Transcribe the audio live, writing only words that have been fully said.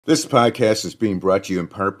This podcast is being brought to you in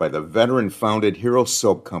part by the veteran-founded Hero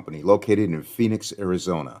Soap Company located in Phoenix,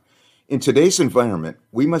 Arizona. In today's environment,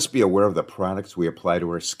 we must be aware of the products we apply to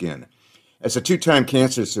our skin. As a two-time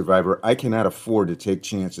cancer survivor, I cannot afford to take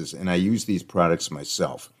chances, and I use these products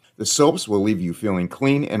myself. The soaps will leave you feeling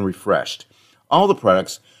clean and refreshed. All the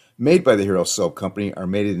products made by the Hero Soap Company are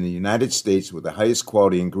made in the United States with the highest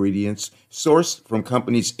quality ingredients sourced from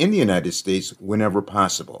companies in the United States whenever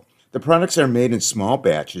possible. The products are made in small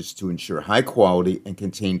batches to ensure high quality and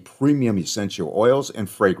contain premium essential oils and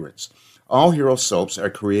fragrance. All Hero soaps are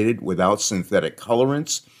created without synthetic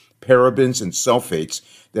colorants, parabens, and sulfates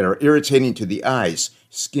that are irritating to the eyes,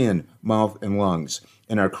 skin, mouth, and lungs,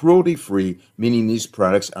 and are cruelty-free, meaning these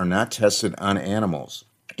products are not tested on animals.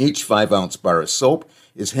 Each 5-ounce bar of soap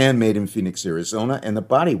is handmade in Phoenix, Arizona, and the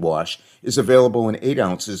body wash is available in 8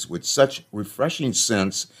 ounces with such refreshing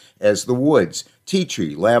scents as the woods, tea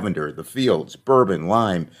tree, lavender, the fields, bourbon,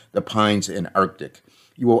 lime, the pines, and Arctic.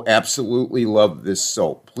 You will absolutely love this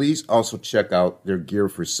soap. Please also check out their gear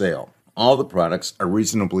for sale. All the products are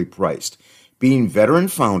reasonably priced. Being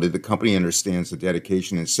veteran-founded, the company understands the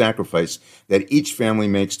dedication and sacrifice that each family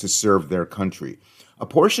makes to serve their country. A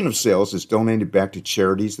portion of sales is donated back to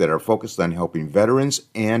charities that are focused on helping veterans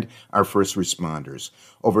and our first responders.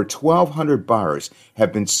 Over 1,200 bars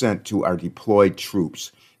have been sent to our deployed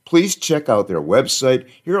troops. Please check out their website,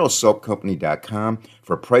 herosoapcompany.com,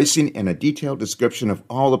 for pricing and a detailed description of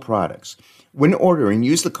all the products. When ordering,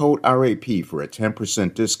 use the code RAP for a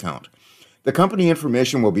 10% discount. The company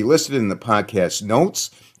information will be listed in the podcast notes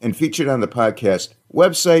and featured on the podcast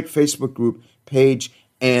website, Facebook group, page,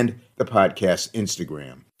 and the podcast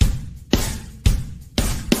Instagram.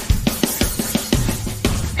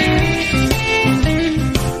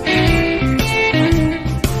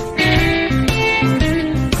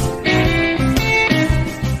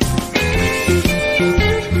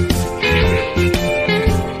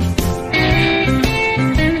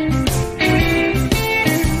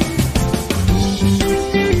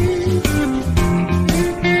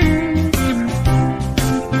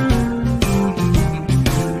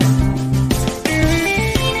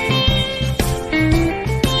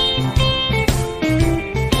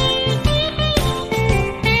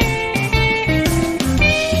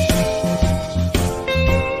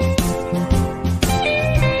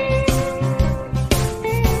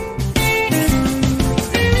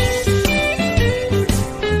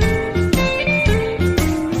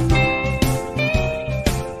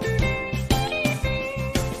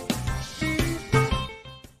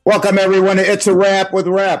 Welcome, everyone, to It's a Wrap with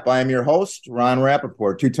Rap. I'm your host, Ron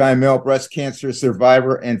Rappaport, two-time male breast cancer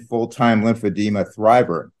survivor and full-time lymphedema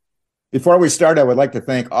thriver. Before we start, I would like to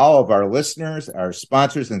thank all of our listeners, our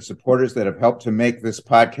sponsors, and supporters that have helped to make this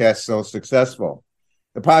podcast so successful.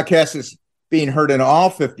 The podcast is being heard in all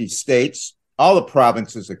 50 states, all the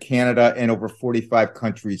provinces of Canada, and over 45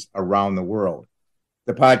 countries around the world.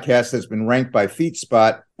 The podcast has been ranked by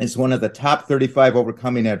FeedSpot as one of the top 35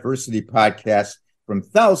 Overcoming Adversity podcasts from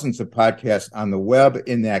thousands of podcasts on the web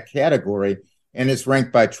in that category, and is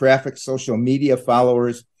ranked by traffic, social media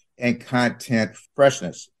followers, and content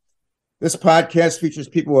freshness. This podcast features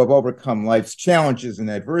people who have overcome life's challenges and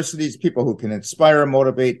adversities, people who can inspire,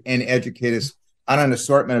 motivate, and educate us on an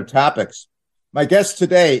assortment of topics. My guest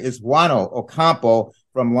today is Juano Ocampo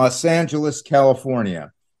from Los Angeles,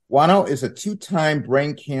 California. Juano is a two-time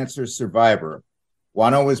brain cancer survivor.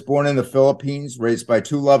 Juano was born in the Philippines, raised by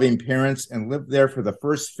two loving parents, and lived there for the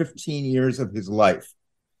first 15 years of his life.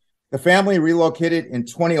 The family relocated in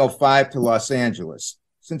 2005 to Los Angeles.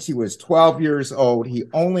 Since he was 12 years old, he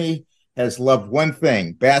only has loved one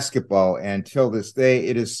thing, basketball, and till this day,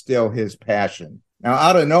 it is still his passion. Now,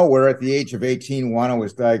 out of nowhere, at the age of 18, Juano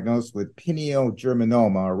was diagnosed with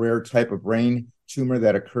pineogerminoma, a rare type of brain tumor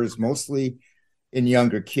that occurs mostly in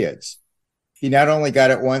younger kids. He not only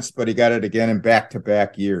got it once, but he got it again in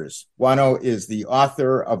back-to-back years. Juano is the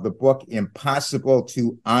author of the book Impossible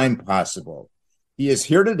to I'm Possible. He is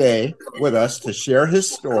here today with us to share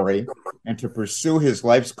his story and to pursue his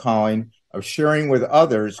life's calling of sharing with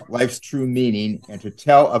others life's true meaning, and to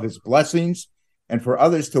tell of his blessings, and for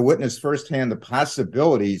others to witness firsthand the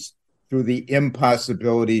possibilities through the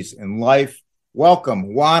impossibilities in life.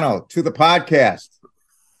 Welcome, Juano, to the podcast.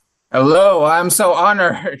 Hello, I'm so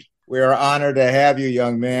honored. We are honored to have you,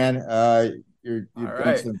 young man. You've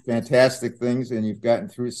done some fantastic things, and you've gotten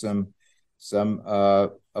through some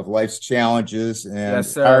of life's challenges, and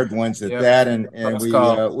hard ones at that. And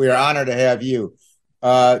we are honored to have you.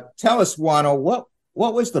 Tell us, Juano, what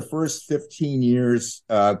was the first 15 years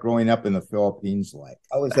growing up in the Philippines like?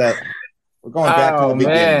 How was that? We're going back to the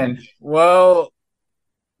beginning. Well,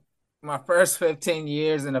 my first 15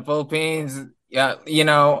 years in the Philippines, yeah,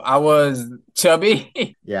 I was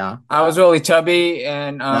chubby. Yeah. I was really chubby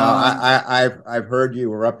and Now I've heard you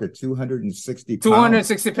were up to 260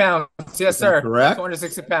 260 pounds. pounds. Yes, Is that sir. correct?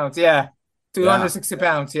 260 pounds. Yeah. Yeah. 260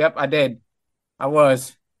 pounds. Yep, I did. I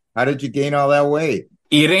was How did you gain all that weight?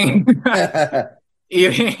 eating,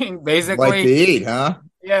 eating Like to basically. eat, huh?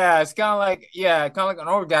 Yeah, it's kind of like an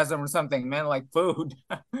orgasm or something, man, like food.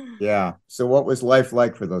 Yeah. So what was life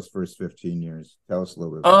like for those first 15 years? Tell us a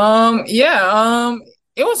little bit about Yeah,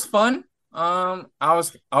 it was fun. I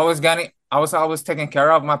was always taking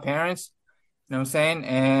care of my parents, you know what I'm saying?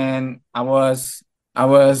 And I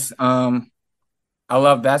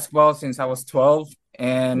love basketball since I was 12 it.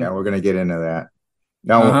 Yeah, and we're gonna get into that.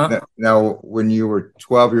 Now, uh-huh. now, when you were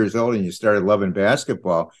 12 years old and you started loving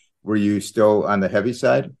basketball, were you still on the heavy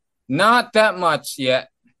side? Not that much yet.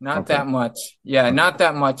 Not Okay. that much. Yeah, Okay. not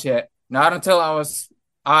that much yet. Not until I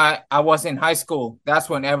was in high school. That's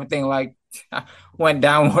when everything like went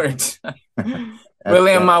downwards. And,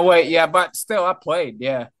 Really on and my way. Yeah, but still I played.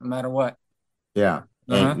 Yeah, no matter what. yeah.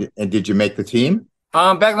 Uh-huh. And did you make the team?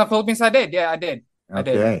 Back in the Philippines, I did. Yeah, I did. I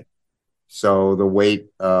did. Okay. So the weight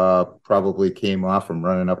probably came off from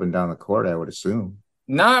running up and down the court, I would assume.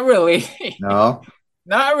 Not really. No?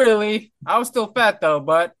 Not really. I was still fat though,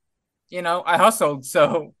 but I hustled,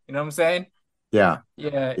 so you know what I'm saying? Yeah.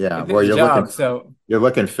 Yeah, Yeah. it did Well, the job. So you're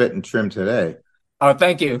looking fit and trim today. oh,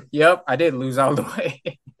 thank you. Yep, I did lose all the way.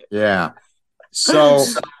 Yeah. So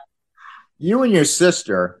you and your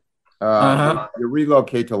sister, Uh-huh. you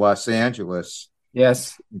relocate to Los Angeles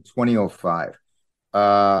Yes. in 2005.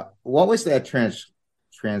 What was that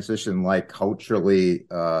transition like culturally,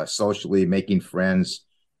 socially, making friends,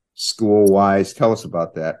 school wise? Tell us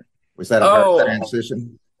about that. Was that a hard Oh,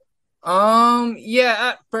 transition? yeah,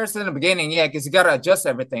 at first in the beginning, yeah, because you gotta adjust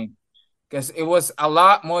everything. Because it was a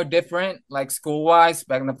lot more different, like school-wise,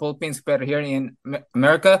 back in the Philippines compared to here in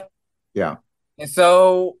America. Yeah. And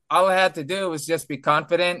so all I had to do was just be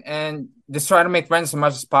confident and just try to make friends as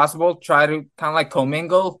much as possible. Try to kind of like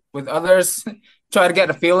commingle with others. Try to get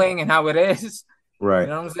a feeling and how it is. You Right.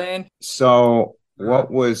 know what I'm saying? So, Uh,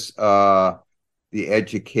 what was the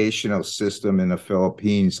educational system in the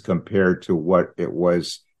Philippines compared to what it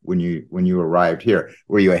was when you arrived here?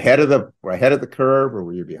 Were you ahead of the curve, or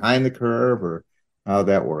were you behind the curve, or how'd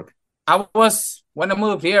that work? I was when I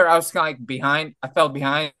moved here, I was kind of like behind. I felt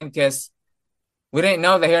behind because we didn't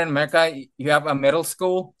know that here in America you have a middle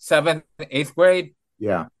school, seventh, eighth grade.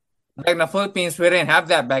 Yeah. Back in the Philippines, we didn't have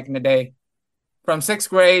that back in the day. From sixth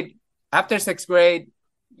grade, after sixth grade,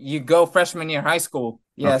 you go freshman year high school.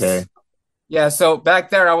 Okay. Yes. Yeah. So back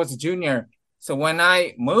there, I was a junior. So when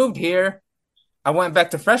I moved here, I went back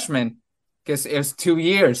to freshman because it was 2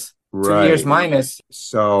 years, 2 years Right. minus.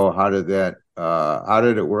 So how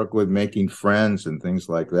did it work with making friends and things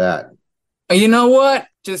like that? You know what?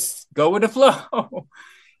 Just go with the flow. You know what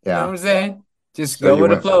Yeah. I'm saying? Just So go you with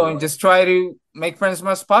the went flow and just try to make friends as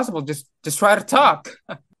much as possible. Just try to talk.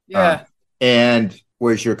 uh Yeah. and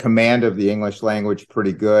was your command of the English language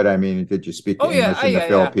pretty good? I mean, did you speak Oh yeah. English in the Yeah.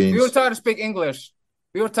 We were Philippines? taught to speak English.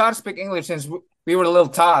 We were taught to speak English since we were a little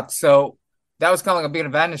taught. So that was kind of like a big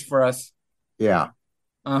advantage for us. Yeah.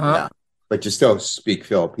 Uh-huh. Yeah. But you still speak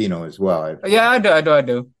Filipino as well. Yeah, I do. I do. I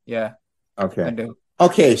do. Yeah, I Okay. do.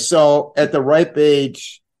 Okay. So at the ripe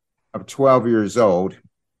age of 12 years old,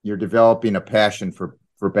 you're developing a passion for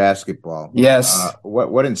basketball. Yes.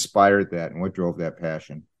 What inspired that and what drove that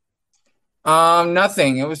passion?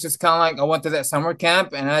 Nothing. It was just kind of like I went to that summer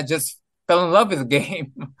camp and I just fell in love with the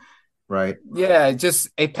game. Right. Yeah, just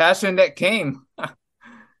a passion that came.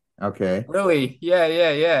 Okay. Really. Yeah,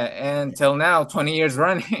 yeah, yeah. And till now, 20 years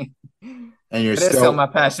running. And It is still my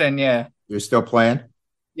passion. Yeah. you're still playing?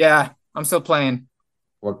 Yeah, I'm still playing.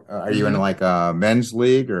 What are you in Hmm. like a men's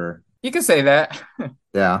league or You can say that.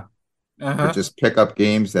 yeah, or Uh-huh. just pick up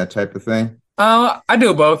games, that type of thing? I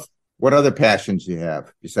do both. What other passions do you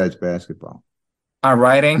have besides basketball?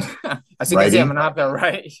 Writing. As you can see, I'm an Writing? author,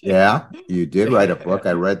 right? Yeah, you did write a Yeah. book.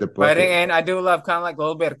 I read the book. Writing, and I do love kind of like a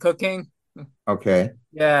little bit of cooking. Okay.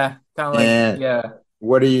 Yeah, kind of like, And yeah.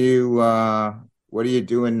 what are you what are you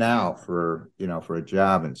doing now for, for a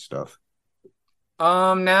job and stuff?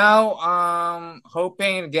 Now,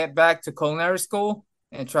 hoping to get back to culinary school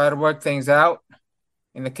and try to work things out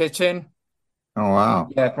in the kitchen. Oh wow.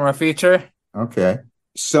 Yeah, for my future. Okay.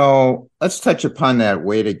 So let's touch upon that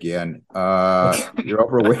weight again. Okay. Your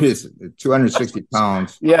overweight is 260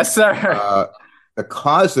 pounds. Yes, sir. Uh, the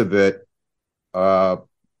cause of it, uh,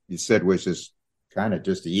 you said was just kind of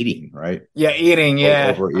just eating, right? Yeah, eating.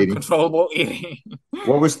 Yeah, Overeating. uncontrollable eating.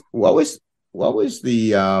 What was what was what was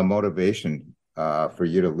the motivation? for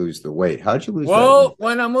you to lose the weight. How'd you lose that weight? Well,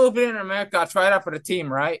 when I moved in America, I tried out for the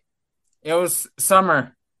team, right? It was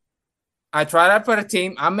summer. I tried out for the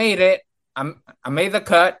team. I made it. I made the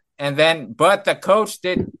cut. And then, but the coach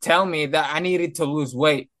did tell me that I needed to lose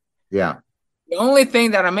weight. Yeah. The only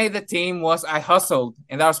thing that I made the team was I hustled,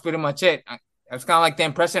 and that was pretty much it. That was kind of like the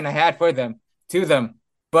impression I had for them, to them.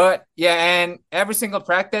 But yeah, and every single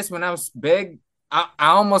practice when I was big, I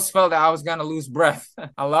almost felt that I was gonna lose breath.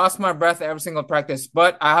 I lost my breath every single practice,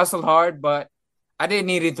 but I hustled hard, but I didn't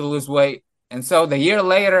need it to lose weight. And so the year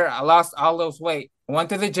later, I lost all those weight. I went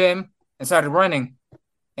to the gym and started running.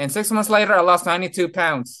 And 6 months later, I lost 92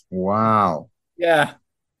 pounds. Wow. Yeah.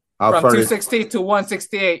 How From far 260 to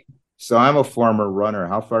 168. So I'm a former runner.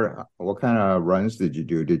 What kind of runs did you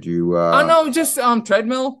do? Did you, Oh no, just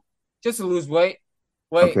treadmill, just to lose weight.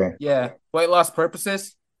 okay. Yeah, weight loss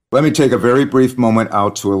purposes. Let me take a very brief moment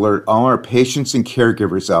out to alert all our patients and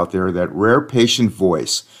caregivers out there that Rare Patient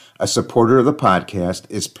Voice, a supporter of the podcast,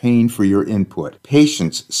 is paying for your input.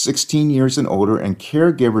 Patients 16 years and older and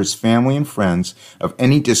caregivers, family and friends of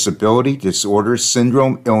any disability, disorder,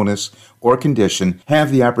 syndrome, illness, or condition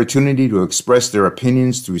have the opportunity to express their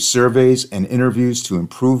opinions through surveys and interviews to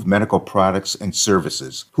improve medical products and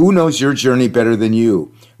services. Who knows your journey better than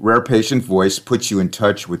you? Rare Patient Voice puts you in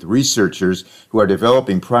touch with researchers who are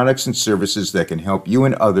developing products and services that can help you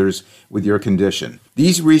and others with your condition.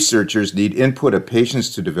 These researchers need input of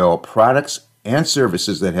patients to develop products and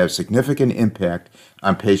services that have significant impact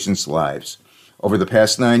on patients' lives. Over the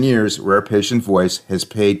past 9 years, Rare Patient Voice has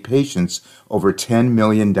paid patients over $10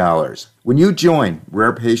 million. When you join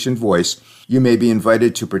Rare Patient Voice, you may be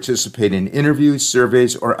invited to participate in interviews,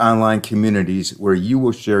 surveys, or online communities where you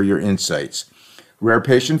will share your insights. Rare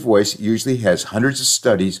Patient Voice usually has hundreds of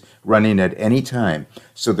studies running at any time,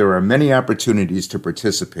 so there are many opportunities to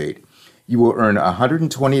participate. You will earn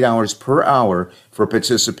 $120 per hour for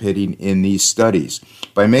participating in these studies.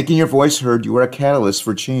 By making your voice heard, you are a catalyst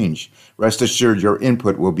for change. Rest assured your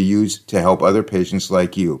input will be used to help other patients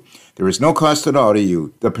like you. There is no cost at all to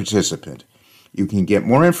you, the participant. You can get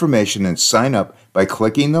more information and sign up by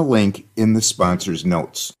clicking the link in the sponsor's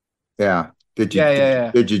notes. Yeah. Did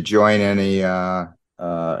you join any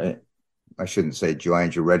I shouldn't say join.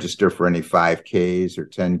 Did you register for any 5Ks or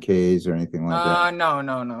 10Ks or anything like that? No.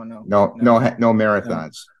 No marathons. No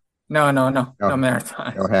marathons.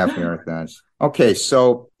 No half marathons. Okay,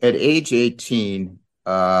 so at age 18,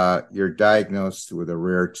 you're diagnosed with a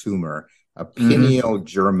rare tumor, a pineal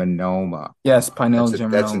germinoma. Yes, pineal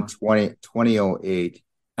germinoma. That's in 2008.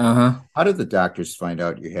 Uh-huh. How did the doctors find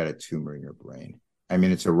out you had a tumor in your brain? I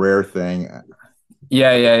mean, it's a rare thing.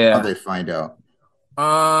 Yeah. How'd they find out?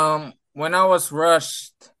 When I was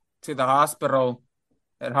rushed to the hospital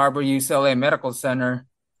at Harbor UCLA Medical Center,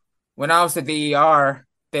 when I was at the ER,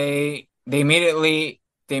 they immediately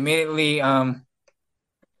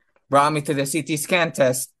brought me to the CT scan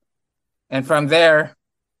test, and from there,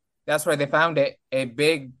 that's where they found it, a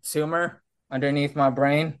big tumor underneath my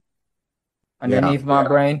brain.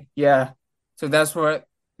 Yeah. So that's when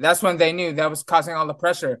they knew that was causing all the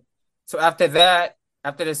pressure. So after that,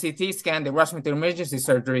 after the CT scan, they rushed me to emergency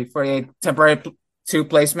surgery for a temporary tube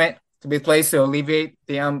placement to be placed to alleviate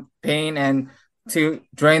the pain and to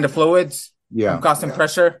drain the fluids from causing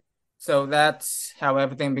pressure. So that's how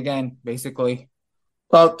everything began, basically.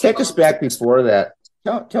 Well, take us back before that.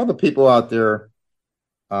 Tell the people out there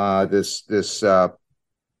this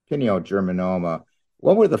pineal germinoma.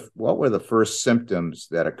 What were the first symptoms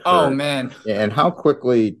that occurred? Oh man! And how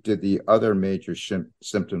quickly did the other major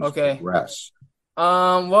symptoms progress?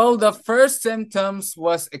 Well, the first symptoms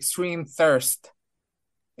was extreme thirst.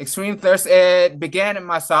 Extreme thirst. It began in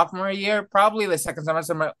my sophomore year, probably the second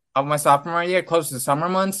semester of my sophomore year, close to the summer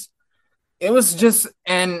months. It was just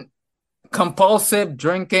an compulsive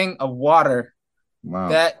drinking of water. Wow.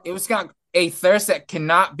 That it was got a thirst that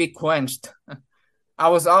cannot be quenched. I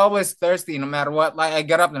was always thirsty no matter what. Like I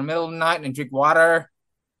get up in the middle of the night and drink water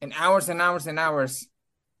and hours and hours and hours.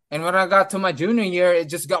 And when I got to my junior year, it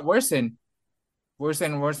just got worse and worse.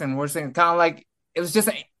 Kind of like it was just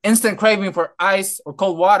an instant craving for ice or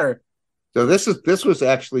cold water. So this was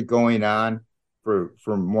actually going on for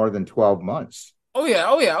more than 12 months. Oh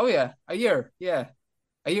yeah. A year. Yeah.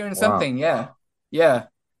 A year and something. Yeah.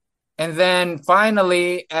 And then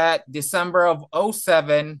finally at December of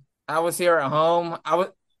 2007, I was here at home.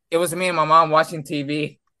 It was me and my mom watching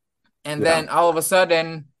TV. And then all of a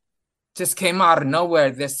sudden just came out of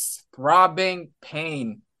nowhere, this throbbing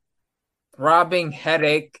pain, throbbing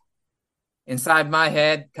headache inside my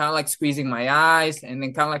head, kind of like squeezing my eyes and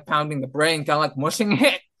then kind of like pounding the brain, kind of like mushing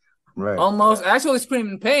it. Right. Almost actually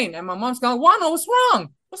screaming pain. And my mom's going, Juano, what's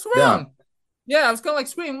wrong? What's wrong? Yeah, I was kind of like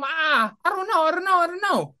screaming, ah, I don't know, I don't know, I don't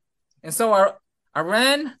know. And so I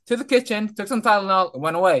ran to the kitchen, took some Tylenol, and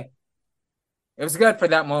went away. It was good for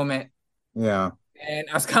that moment. Yeah. And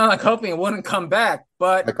I was kind of like hoping it wouldn't come back,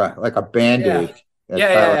 but Like a yeah, band-aid. That yeah,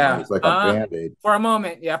 yeah, Tylenol yeah. was like a band-aid. For a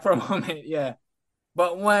moment, yeah, for a moment, yeah.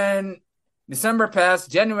 But when December passed,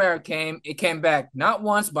 January came, it came back not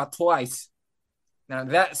once but twice. Now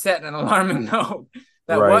that set an alarming note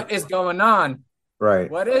that Right. what is going on? Right.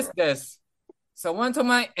 What is this? So I went to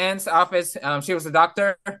my aunt's office. She was a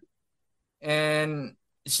doctor, and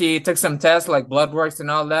she took some tests like blood works and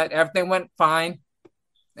all that. Everything went fine,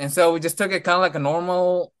 and so we just took it kind of like a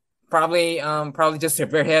normal, probably just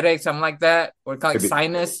severe headache, something like that, or kind of like Maybe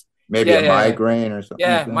sinus. maybe Yeah, a yeah, migraine or something like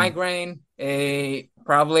yeah. that. Migraine, a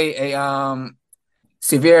probably a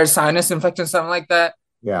severe sinus infection, something like that.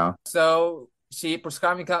 Yeah. So she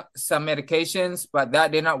prescribed me some medications, but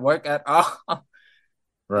that did not work at all. And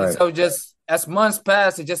Right. so just as months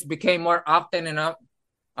passed, it just became more often and up,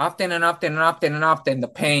 often and often and often and often. The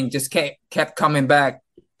pain just kept coming back.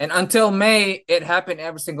 And until May, it happened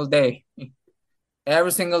every single day.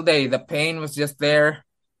 Every single day, the pain was just there.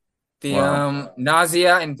 The Wow.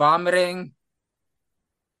 nausea and vomiting,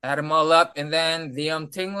 add them all up, and then the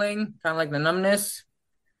tingling, kind of like the numbness.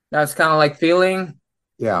 That's kind of like feeling.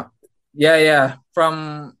 Yeah. Yeah, yeah.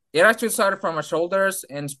 From it actually started from my shoulders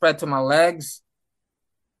and spread to my legs.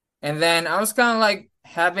 And then I was kind of like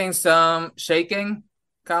having some shaking,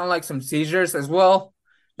 kind of like some seizures as well.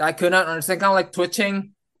 That I could not understand, kind of like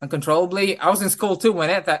twitching uncontrollably. I was in school too when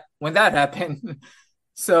that happened.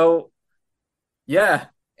 So yeah.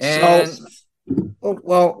 So, And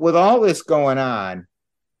well, with all this going on,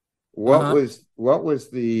 uh-huh. what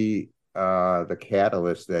was the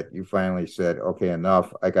catalyst that you finally said, okay,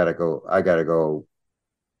 enough, I gotta go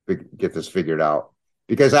get this figured out?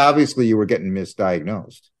 Because obviously you were getting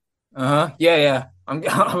misdiagnosed. Uh-huh. Yeah, yeah.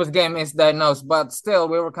 I was getting misdiagnosed, but still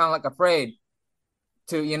we were kind of like afraid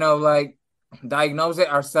to, like diagnose it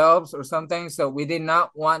ourselves or something. So we did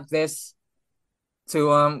not want this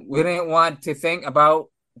to we didn't want to think about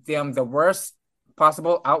the worst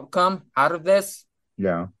possible outcome out of this.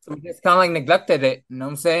 Yeah. So we just kind of like neglected it, you know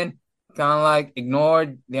what I'm saying? Kind of like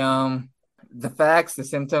ignored the facts, the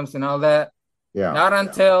symptoms and all that. Yeah. Not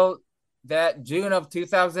until that June of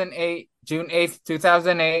 2008, June 8th,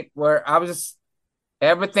 2008, where I was just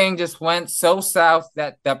everything just went so south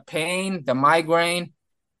that the pain, the migraine,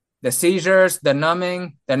 the seizures, the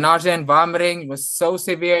numbing, the nausea and vomiting was so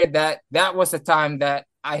severe that that was the time that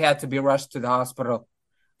I had to be rushed to the hospital.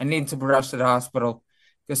 I needed to be rushed to the hospital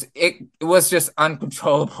because it was just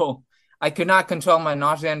uncontrollable. I could not control my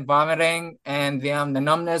nausea and vomiting, and the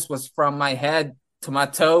numbness was from my head to my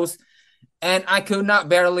toes, and I could not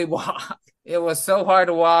barely walk. It was so hard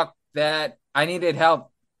to walk that I needed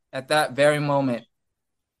help at that very moment.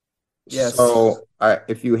 Yes. So,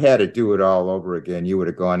 if you had to do it all over again, you would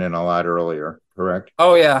have gone in a lot earlier, correct?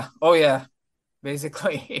 Oh yeah. Oh yeah.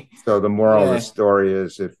 Basically. So the moral of the Yeah. story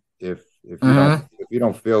is Mm-hmm. if you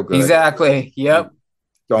don't feel good, Exactly. Yep.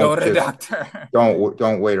 Go don't to the just doctor.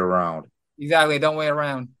 don't wait around. Exactly. Don't wait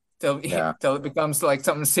around till Yeah. till it becomes like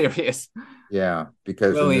something serious. Yeah,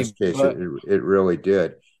 because in this Really. case But it really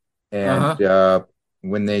did. And uh-huh.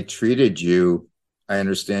 when they treated you, I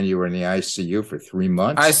understand you were in the ICU for 3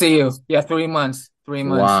 months. I see you. Yeah, 3 months. 3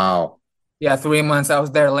 months. Wow. Yeah, 3 months. I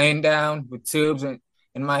was there laying down with tubes in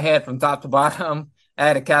my head from top to bottom. I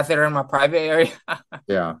had a catheter in my private area.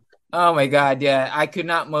 Yeah. Oh my God. Yeah. I could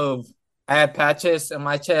not move. I had patches in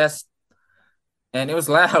my chest and it was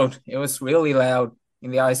loud. It was really loud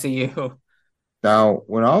in the ICU. Now,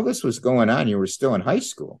 when all this was going on, you were still in high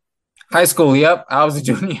school. High school. Yep. I was a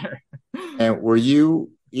junior. And were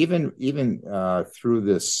you even through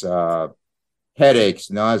this headaches,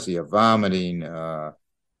 nausea, vomiting,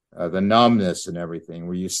 the numbness and everything,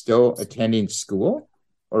 were you still attending school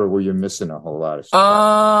or were you missing a whole lot of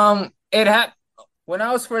stuff? It had when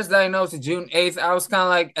I was first diagnosed June 8th, I was kind of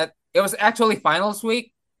like it was actually finals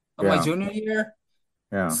week of my Yeah. junior year.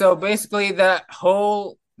 Yeah. So basically that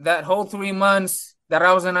whole 3 months that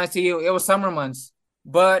I was in ICU, it was summer months.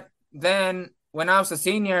 But then when I was a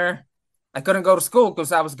senior, I couldn't go to school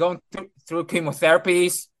because I was going through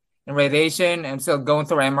chemotherapies and radiation and still going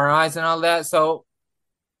through MRIs and all that. So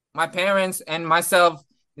my parents and myself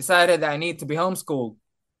decided that I need to be homeschooled.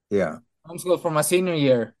 Yeah. Homeschooled for my senior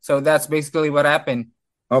year. So that's basically what happened.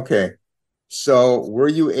 Okay. So were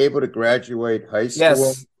you able to graduate high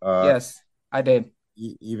school Yes. Yes, I did.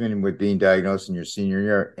 even with being diagnosed in your senior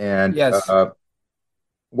year? And Yes.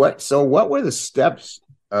 what were the steps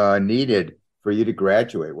needed for you to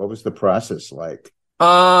graduate? What was the process like?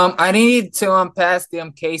 I need to pass the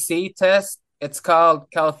KC test It's called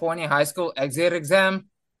California High School Exit Exam.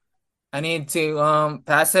 I need to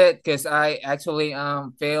pass it because I actually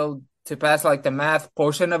failed to pass like the math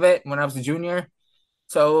portion of it when I was a junior.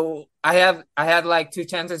 So I had like two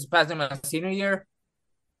chances to pass in my senior year.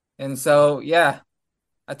 And so yeah,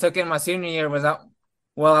 I took it in my senior year was out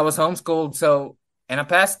well, I was homeschooled, so and I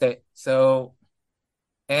passed it. So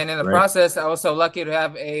and in the Right. process, I was so lucky to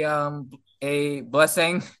have a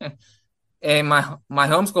blessing. And my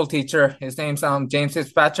homeschool teacher, his name's James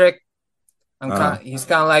Fitzpatrick. Uh, He's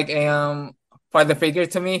kind of like a father figure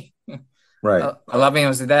to me. right. I love him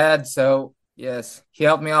as a dad. So yes, he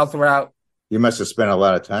helped me all throughout. You must have spent a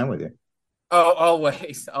lot of time with you. Oh,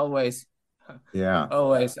 always, always, Yeah.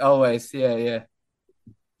 always, always. Yeah, yeah.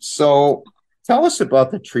 So tell us about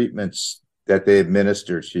the treatments that they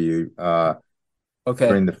administer to you Okay.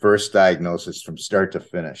 during the first diagnosis from start to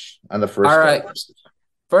finish on the All first right. diagnosis.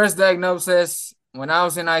 First diagnosis when I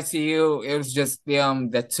was in ICU, it was just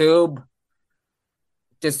the tube,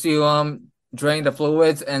 just to drain the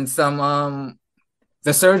fluids and some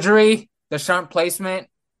the surgery, the shunt placement,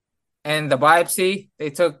 and the biopsy. They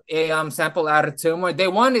took a sample out of the tumor. They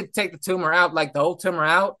wanted to take the tumor out, like the whole tumor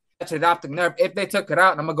out, touch the optic nerve. If they took it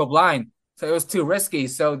out, I'm gonna go blind. So it was too risky.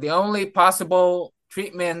 So the only possible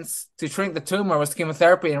treatments to shrink the tumor was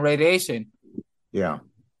chemotherapy and radiation. Yeah.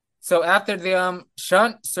 So after the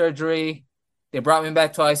shunt surgery, they brought me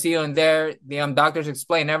back to ICU, and there the doctors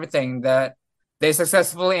explained everything that they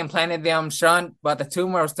successfully implanted the shunt, but the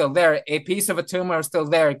tumor was still there. A piece of a tumor was still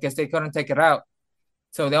there because they couldn't take it out.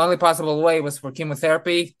 So the only possible way was for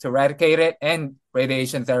chemotherapy to eradicate it and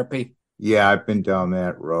radiation therapy. Yeah, I've been down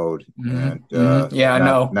that road and Yeah, I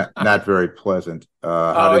know. not very pleasant.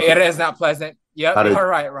 Oh, it is not pleasant. Yep, how did you're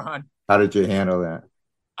right, Ron. how did you handle that?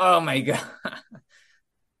 Oh my God.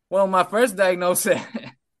 Well, my first diagnosis,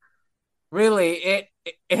 really, it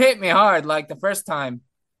hit me hard like the first time,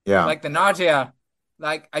 Yeah. like the nausea.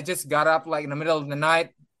 Like I just got up like in the middle of the night.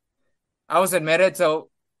 I was admitted, so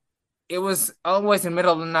it was always in the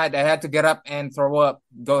middle of the night. I had to get up and throw up,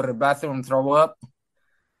 go to the bathroom, throw up,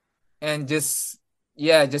 and just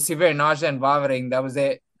yeah, just severe nausea and vomiting. That was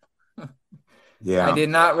it. I Yeah. did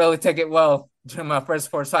not really take it well during my first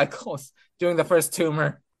four cycles, during the first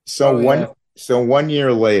tumor. So Oh yeah. one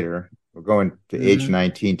year later, we're going to age Mm-hmm.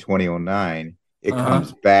 19, 2009, it Uh-huh.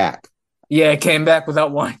 comes back. Yeah, it came back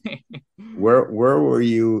without warning. Where were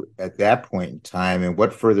you at that point in time, and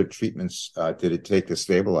what further treatments did it take to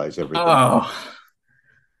stabilize everything? Oh,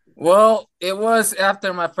 well, it was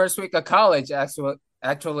after my first week of college, actually,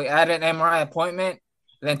 I had an MRI appointment.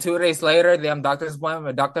 Then 2 days later, the doctor's appointment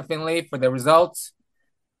with Dr. Finley for the results.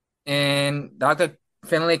 And Dr.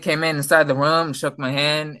 Finley came in inside the room, shook my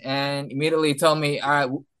hand, and immediately told me, all right,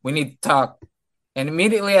 we need to talk. And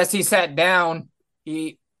immediately as he sat down,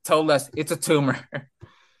 he told us it's a tumor.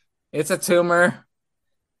 It's a tumor.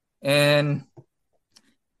 And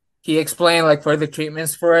he explained like further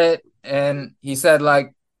treatments for it. And he said,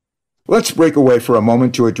 like, Let's break away for a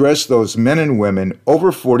moment to address those men and women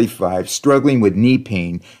over 45 struggling with knee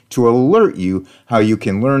pain to alert you how you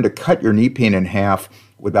can learn to cut your knee pain in half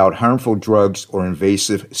without harmful drugs or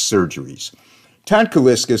invasive surgeries. Todd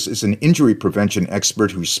Kaliskas is an injury prevention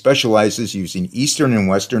expert who specializes using Eastern and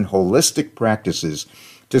Western holistic practices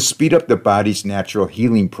to speed up the body's natural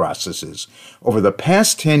healing processes. Over the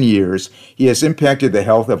past 10 years, he has impacted the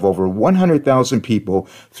health of over 100,000 people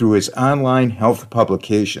through his online health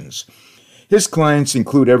publications. His clients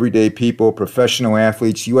include everyday people, professional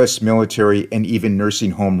athletes, U.S. military, and even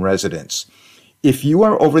nursing home residents. If you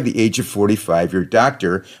are over the age of 45, your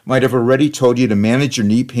doctor might have already told you to manage your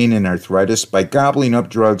knee pain and arthritis by gobbling up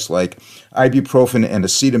drugs like ibuprofen and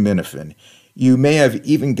acetaminophen. You may have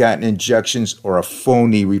even gotten injections or a faux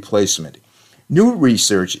knee replacement. New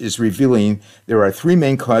research is revealing there are three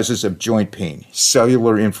main causes of joint pain: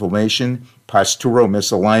 cellular inflammation, postural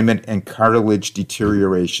misalignment, and cartilage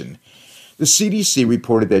deterioration. The CDC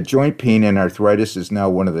reported that joint pain and arthritis is now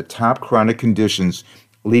one of the top chronic conditions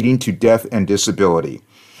leading to death and disability.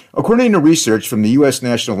 According to research from the U.S.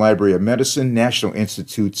 National Library of Medicine, National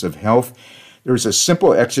Institutes of Health, there is a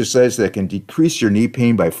simple exercise that can decrease your knee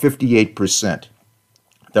pain by 58%.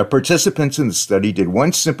 The participants in the study did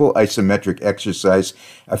one simple isometric exercise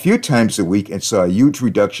a few times a week and saw a huge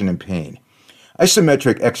reduction in pain.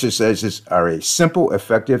 Isometric exercises are a simple,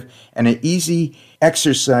 effective, and an easy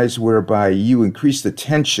exercise whereby you increase the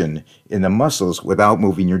tension in the muscles without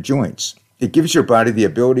moving your joints. It gives your body the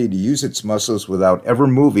ability to use its muscles without ever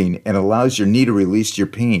moving and allows your knee to release your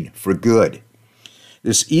pain for good.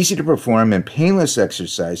 This easy-to-perform and painless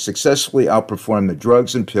exercise successfully outperformed the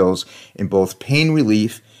drugs and pills in both pain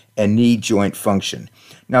relief and knee joint function.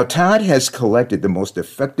 Now, Todd has collected the most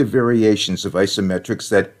effective variations of isometrics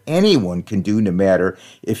that anyone can do, no matter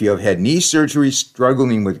if you have had knee surgery,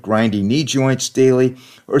 struggling with grinding knee joints daily,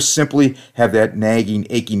 or simply have that nagging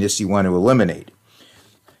achiness you want to eliminate.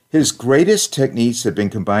 His greatest techniques have been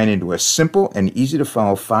combined into a simple and easy to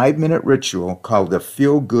follow 5-minute ritual called the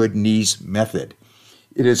Feel Good Knees Method.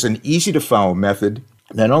 It is an easy to follow method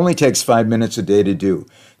that only takes 5 minutes a day to do.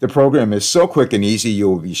 The program is so quick and easy you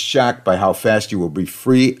will be shocked by how fast you will be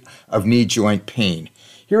free of knee joint pain.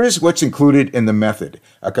 Here is what's included in the method: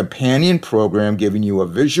 a companion program giving you a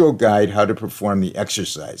visual guide how to perform the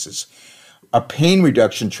exercises, a pain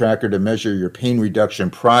reduction tracker to measure your pain reduction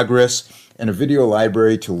progress, and a video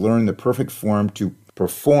library to learn the perfect form to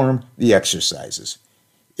perform the exercises.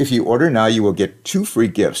 If you order now, you will get 2 free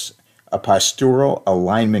gifts: a postural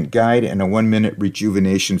alignment guide and a 1-minute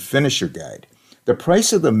rejuvenation finisher guide. The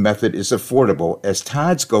price of the method is affordable, as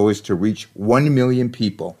Todd's goal is to reach 1 million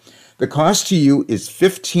people. The cost to you is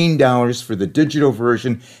 $15 for the digital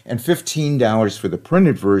version and $15 for the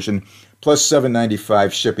printed version, plus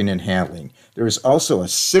 $7.95 shipping and handling. There is also a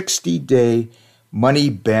 60-day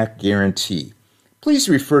money-back guarantee. Please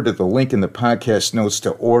refer to the link in the podcast notes to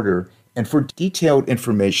order and for detailed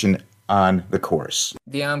information on the course.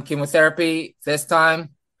 The chemotherapy this time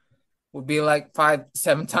would be like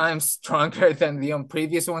 5-7 times stronger than the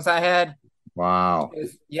previous ones I had. Wow.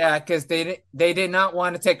 Yeah, because they did not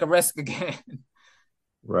want to take a risk again.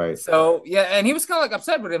 Right. So yeah, and he was kind of like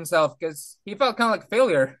upset with himself because he felt kind of like a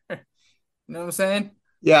failure. You know what I'm saying?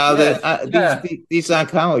 Yeah, these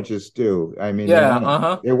oncologists do. I mean,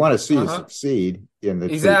 they want to see you succeed in the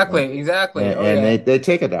treatment. Exactly. And they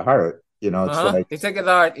take it to heart. It's like they take it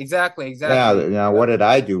to heart. Exactly. Yeah. Now, what did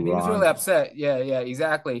I do wrong? He was really upset. Yeah,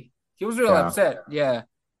 exactly. He was really upset. Yeah.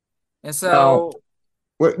 And so, now,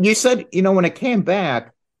 well, you said, when it came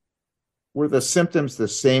back, were the symptoms the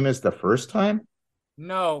same as the first time?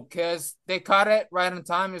 No, because they caught it right on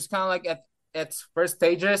time. It was kind of like at its first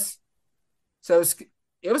stages. So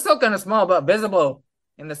it was still kind of small, but visible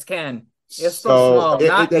in the scan. It's still small,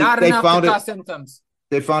 not enough to cause symptoms.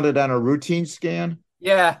 They found it on a routine scan?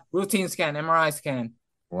 Yeah, routine scan, MRI scan.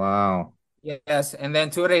 Wow. Yes, and then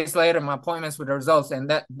 2 days later, my appointments with the results,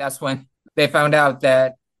 and that's when they found out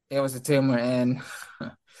that it was a tumor. And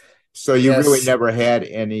so you really never had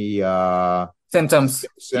any symptoms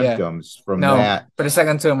from that? For the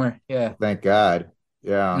second tumor. Yeah. Thank God.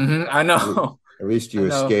 Yeah. I know. At least you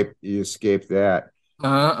escaped that.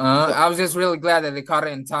 I was just really glad that they caught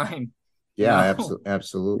it in time. Yeah,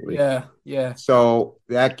 absolutely. Yeah. So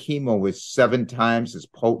that chemo was 7 times as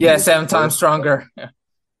potent. Yeah, 7 times stronger.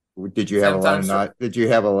 Did you have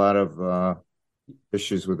a lot of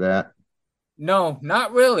issues with that? No,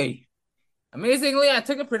 not really. Amazingly, I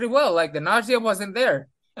took it pretty well. Like, the nausea wasn't there.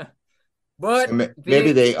 But so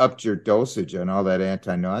maybe they upped your dosage on all that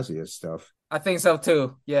anti-nausea stuff. I think so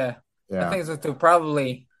too. Yeah. I think so too.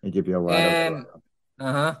 Probably. They give you a lot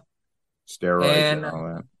of steroids and all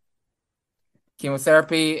that.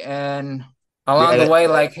 Chemotherapy, and along the way,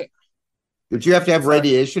 like, did you have to have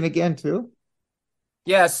radiation again too?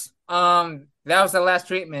 Yes. That was the last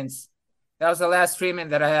treatments. That was the last treatment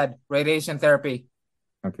that I had, radiation therapy.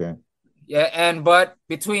 Okay. Yeah, but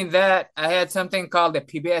between that, I had something called the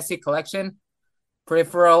PBSC collection,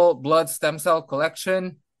 peripheral blood stem cell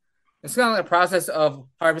collection. It's kind of like a process of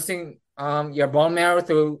harvesting your bone marrow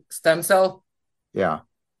through stem cell. Yeah.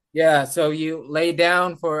 Yeah. So you lay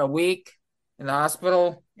down for a week in the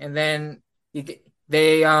hospital, and then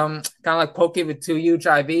they kind of like poke it with 2 huge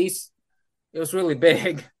IVs. It was really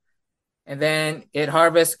big, and then it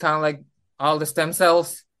harvests kind of like all the stem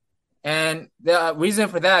cells. And the reason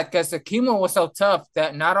for that, because the chemo was so tough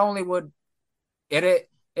that not only would it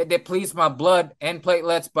depletes my blood and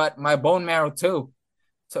platelets, but my bone marrow too.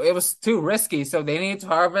 So it was too risky. So they needed to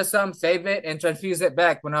harvest some, save it, and transfuse it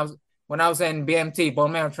back when I was in BMT,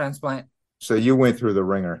 bone marrow transplant. So you went through the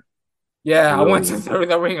ringer. Yeah, I went through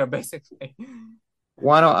the ringer basically.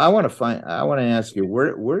 Juano, I want to ask you,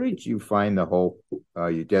 where did you find the hope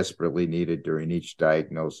you desperately needed during each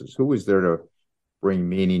diagnosis? Who was there to bring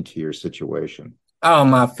meaning to your situation? Oh,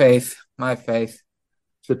 my faith.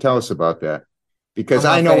 So tell us about that, because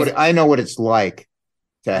I know what it's like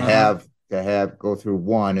to have go through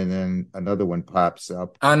one and then another one pops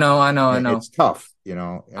up. I know. It's tough,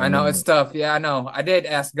 I know it's tough. Yeah, I know. I did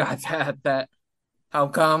ask God that how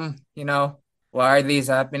come, why are these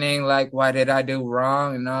happening? Like, why did I do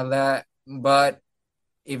wrong and all that? But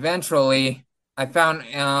eventually I found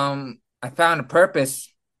a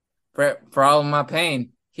purpose for all of my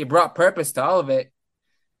pain. He brought purpose to all of it.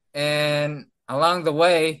 And along the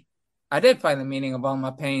way, I did find the meaning of all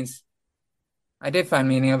my pains. I did find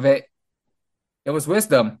meaning of it. It was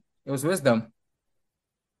wisdom. It was wisdom.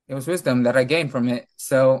 It was wisdom that I gained from it.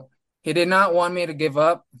 So he did not want me to give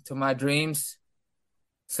up to my dreams.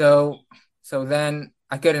 So so then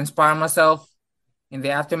I could inspire myself in the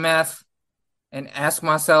aftermath and ask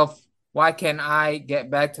myself, why can't I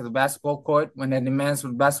get back to the basketball court when the demands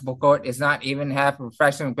of the basketball court is not even half a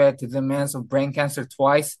fraction compared to the demands of brain cancer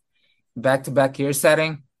twice, back-to-back year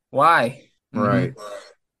setting? Why? Right.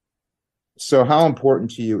 So how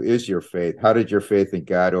important to you is your faith? How did your faith in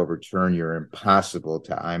God overturn your impossible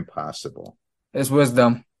to I'm possible? It's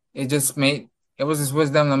wisdom. It was his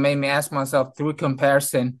wisdom that made me ask myself through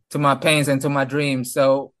comparison to my pains and to my dreams.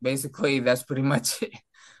 So basically, that's pretty much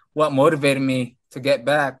what motivated me to get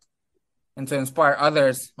back and to inspire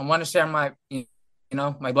others. I want to share my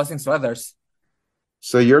blessings to others.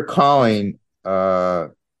 So you're calling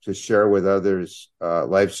to share with others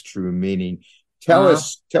life's true meaning. Tell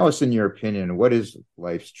us in your opinion, what is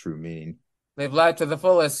life's true meaning? Live life to the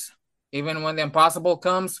fullest. Even when the impossible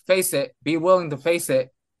comes, face it. Be willing to face it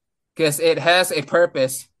because it has a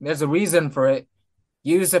purpose. There's a reason for it.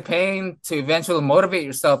 Use the pain to eventually motivate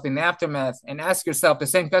yourself in the aftermath and ask yourself the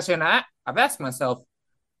same question I've asked myself.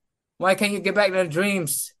 Why can't you get back to the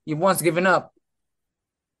dreams you've once given up?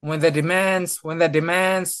 When the demands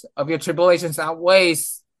of your tribulations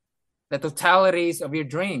outweighs the totalities of your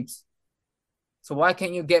dreams. So why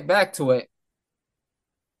can't you get back to it?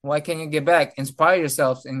 Why can't you get back? Inspire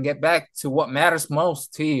yourself and get back to what matters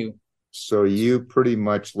most to you. So you pretty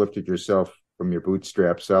much lifted yourself from your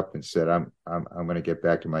bootstraps up and said, I'm going to get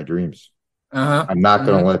back to my dreams. I'm not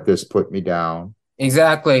going to let this put me down.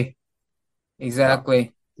 Exactly.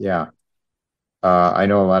 Yeah. I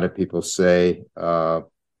know a lot of people say, why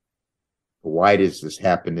does this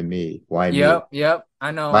happen to me? Why me? Yep.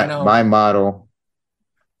 I know. My motto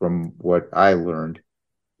from what I learned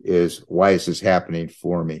is, why is this happening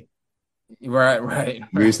for me? Right.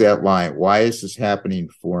 Use that line. Why is this happening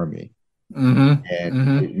for me?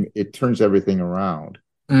 And it turns everything around.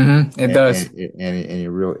 It does. And it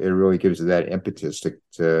really gives you that impetus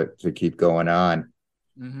to keep going on.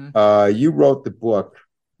 You wrote the book,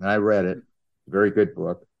 and I read it. Very good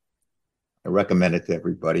book. I recommend it to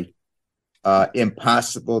everybody.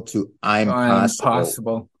 Impossible to I'm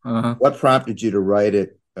possible. What prompted you to write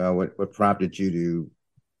it? What prompted you to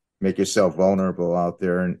make yourself vulnerable out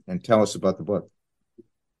there, and tell us about the book?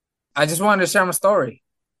 I just wanted to share my story.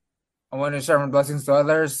 I wanted to share my blessings to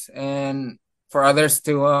others and for others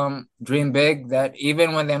to dream big, that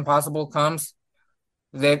even when the impossible comes,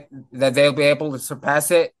 that they'll be able to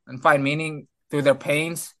surpass it and find meaning through their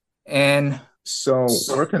pains. And so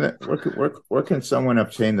where can someone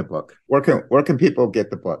obtain the book? Where can people get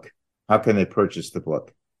the book? How can they purchase the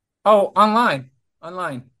book? Oh, online.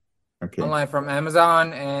 Okay. Online from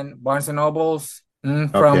Amazon and Barnes and Nobles,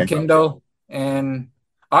 from Kindle and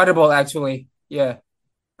Audible, actually. Yeah.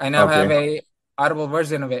 I now have a Audible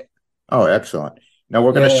version of it. Oh, excellent. Now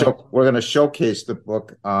we're gonna showcase the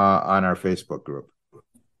book on our Facebook group.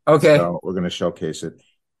 Okay. So we're gonna showcase it.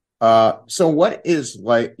 So what is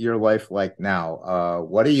your life like now?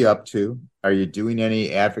 What are you up to? Are you doing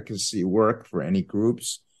any advocacy work for any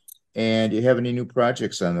groups? And do you have any new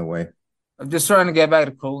projects on the way? I'm just trying to get back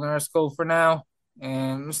to culinary school for now.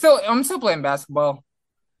 And I'm still playing basketball,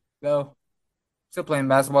 though. Still playing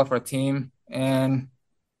basketball for a team. And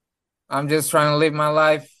I'm just trying to live my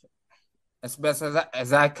life as best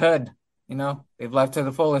as I could, live life to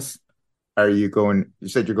the fullest. You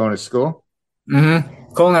said you're going to school?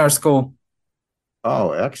 Culinary school.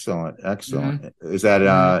 Oh, excellent. Is that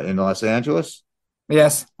in Los Angeles?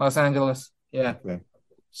 Yes, Los Angeles. Yeah. Okay.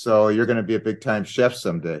 So you're going to be a big time chef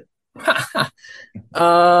someday.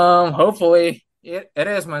 Hopefully it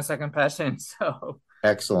is my second passion. So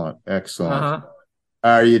excellent.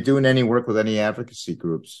 Are you doing any work with any advocacy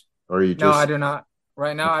groups, or are you just? No, I do not.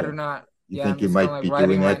 Right now, I do not. You think you might be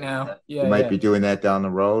doing that right now? Yeah, you might be doing that down the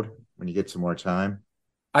road when you get some more time.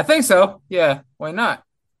 I think so. Yeah, why not?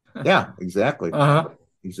 Yeah, exactly.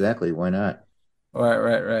 Exactly. Why not?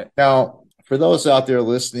 Right. Now, for those out there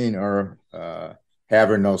listening or have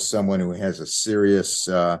or know someone who has a serious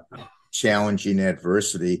challenging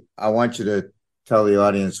adversity, I want you to tell the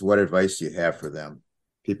audience what advice you have for them,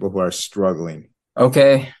 people who are struggling.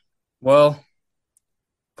 Okay. Well,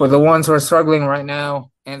 for the ones who are struggling right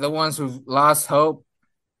now and the ones who've lost hope,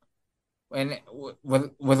 and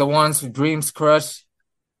with the ones whose dreams crushed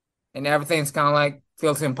and everything's kind of like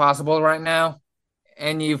feels impossible right now,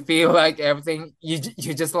 and you feel like everything, you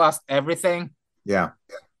just lost everything. Yeah.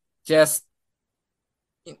 Just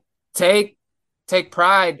take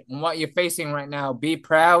pride in what you're facing right now. Be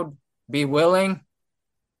proud. be willing,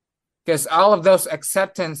 because all of those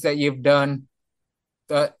acceptance that you've done,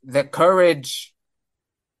 the courage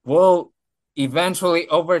will eventually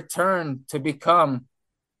overturn to become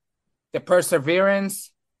the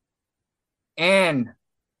perseverance and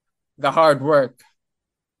the hard work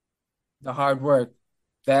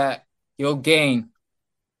that you'll gain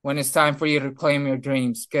when it's time for you to claim your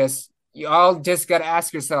dreams. Because you all just got to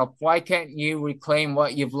ask yourself, why can't you reclaim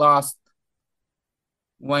what you've lost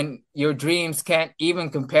when your dreams can't even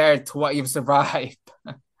compare to what you've survived?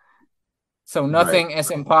 So nothing Right.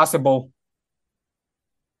 is impossible.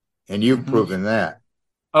 And you've proven that.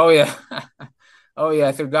 Oh, yeah. Oh,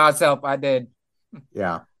 yeah. Through God's help, I did.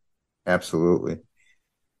 Yeah, absolutely.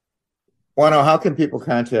 Juano, how can people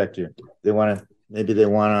contact you? Maybe they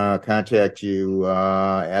want to contact you,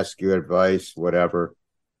 ask you advice, whatever.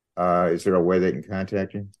 Is there a way they can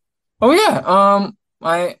contact you? Oh, yeah.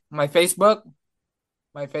 My Facebook,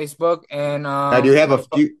 and Now, do you have my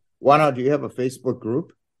Juano, do you have a Facebook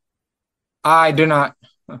group? I do not.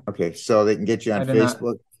 Okay, so they can get you on I do not.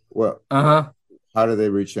 Facebook. Well, Uh-huh. how do they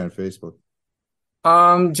reach you on Facebook?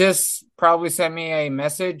 Just probably send me a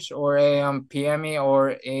message or a PM me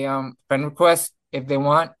or a friend request if they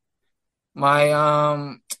want.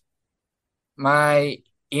 My my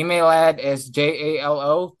email ad is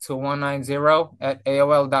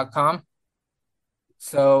jalo2190@aol.com.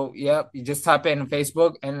 So yep, you just type it in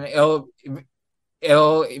Facebook and it'll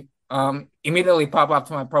immediately pop up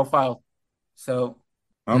to my profile. So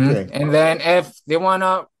Okay. and then if they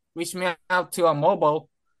wanna reach me out to a mobile,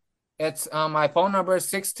 it's my phone number is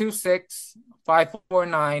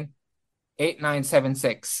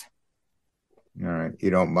 626-549-8976. All right. You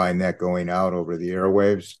don't mind that going out over the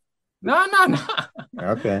airwaves? No, no, no.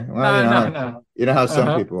 Okay. Well, No, no, no. you know how some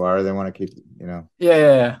Uh-huh. people are. They want to keep, Yeah, yeah,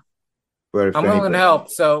 yeah. but if I'm willing to anybody, help.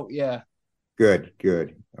 So yeah. good,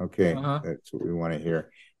 good. Okay. Uh-huh. That's what we want to hear.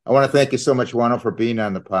 I want to thank you so much, Juano, for being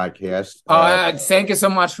on the podcast. Thank you so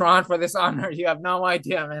much, Ron, for this honor. You have no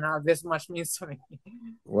idea, man, how this much means to me.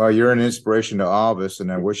 Well, you're an inspiration to all of us,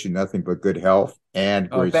 and I wish you nothing but good health and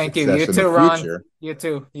Oh, great thank you. You success in the too, Ron. future You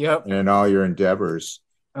too. Yep. and in all your endeavors.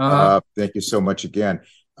 Uh-huh. Thank you so much again.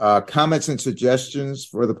 Comments and suggestions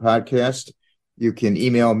for the podcast, you can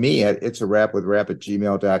email me at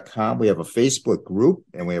itsarapwithrap@gmail.com. We have a Facebook group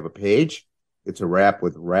and we have a page. It's a Rap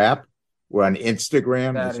with Rap. We're on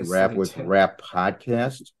Instagram. That It's a is Rap with Rap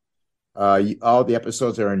podcast. All the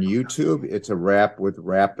episodes are on YouTube. It's a Rap with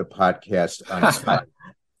Rap, the podcast uncut.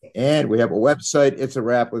 And we have a website. It's a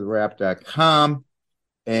rapwithrap.com.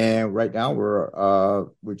 And right now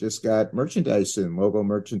we just got merchandise and logo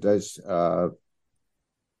merchandise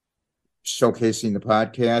showcasing the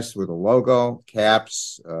podcast with a logo,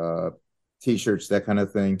 caps, t-shirts, that kind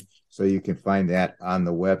of thing. So you can find that on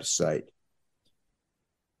the website,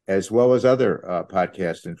 as well as other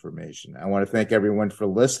podcast information. I want to thank everyone for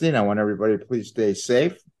listening. I want everybody to please stay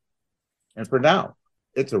safe. And for now,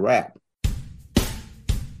 it's a wrap.